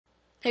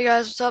Hey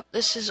guys, what's up?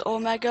 This is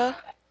Omega,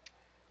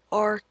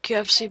 or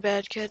QFC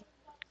Bad Kid,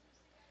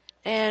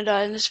 and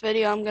in this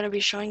video I'm going to be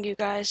showing you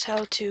guys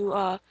how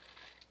to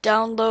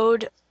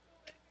download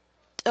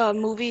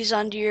movies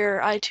onto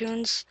your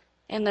iTunes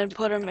and then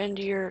put them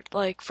into your,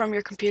 from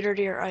your computer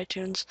to your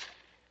iTunes.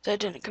 That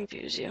didn't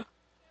confuse you.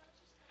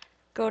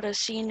 Go to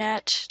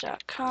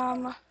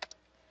cnet.com.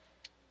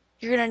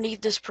 You're going to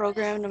need this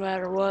program no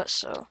matter what,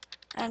 so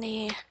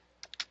any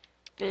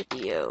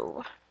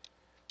video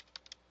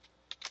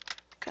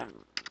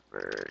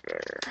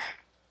converter.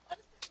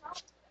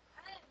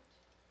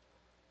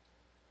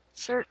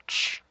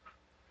 Search.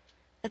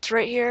 It's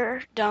right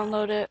here.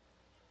 Download it.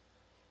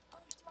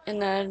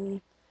 And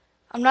then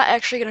I'm not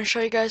actually going to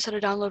show you guys how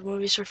to download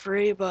movies for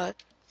free, but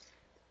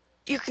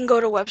you can go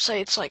to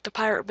websites like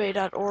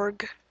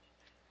thepiratebay.org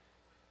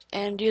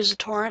and use a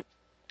torrent.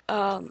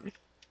 Um,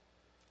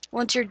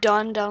 Once you're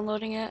done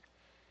downloading it,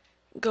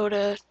 go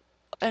to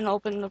and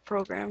open the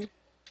program.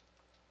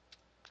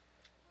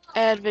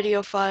 Add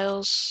video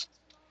files.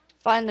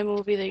 Find the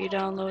movie that you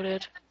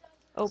downloaded.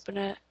 Open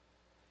it.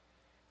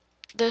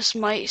 This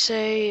might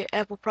say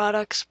Apple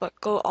products, but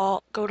go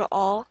to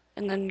all,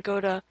 and then go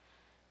to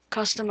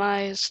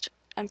customized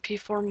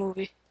MP4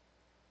 movie.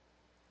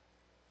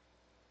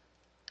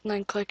 And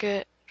then click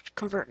it,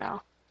 convert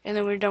now. And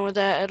then when you're done with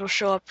that, it'll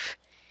show up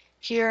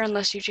here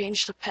unless you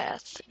change the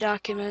path.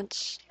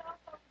 Documents,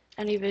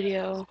 any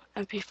video,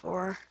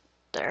 MP4,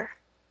 there.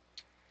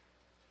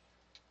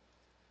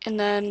 And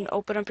then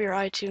open up your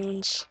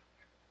iTunes.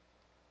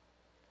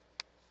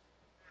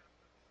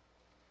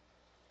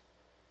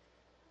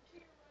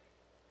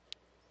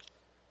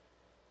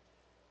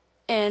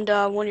 And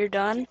when you're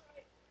done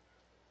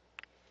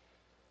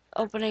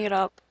opening it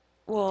up,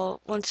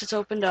 well, once it's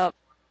opened up,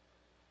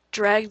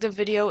 drag the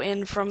video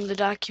in from the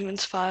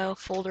documents file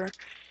folder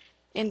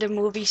into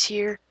movies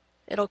here.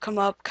 It'll come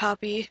up,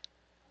 copy,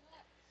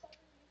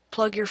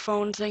 plug your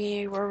phone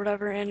thingy or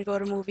whatever in, go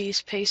to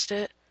movies, paste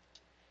it,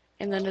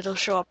 and then it'll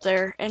show up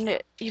there.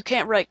 And you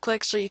can't right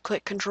click, so you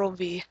click Control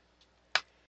V.